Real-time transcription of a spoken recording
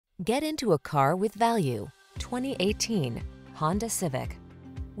Get into a car with value. 2018 Honda Civic.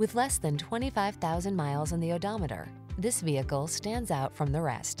 With less than 25,000 miles on the odometer, this vehicle stands out from the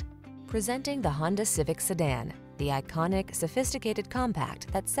rest. Presenting the Honda Civic Sedan, the iconic, sophisticated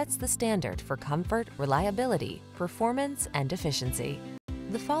compact that sets the standard for comfort, reliability, performance, and efficiency.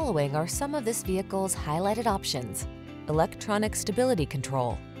 The following are some of this vehicle's highlighted options: electronic stability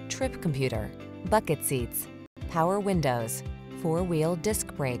control, trip computer, bucket seats, power windows, four-wheel disc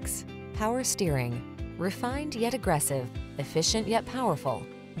brakes, power steering. Refined yet aggressive, efficient yet powerful.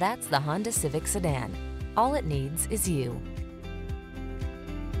 That's the Honda Civic Sedan. All it needs is you.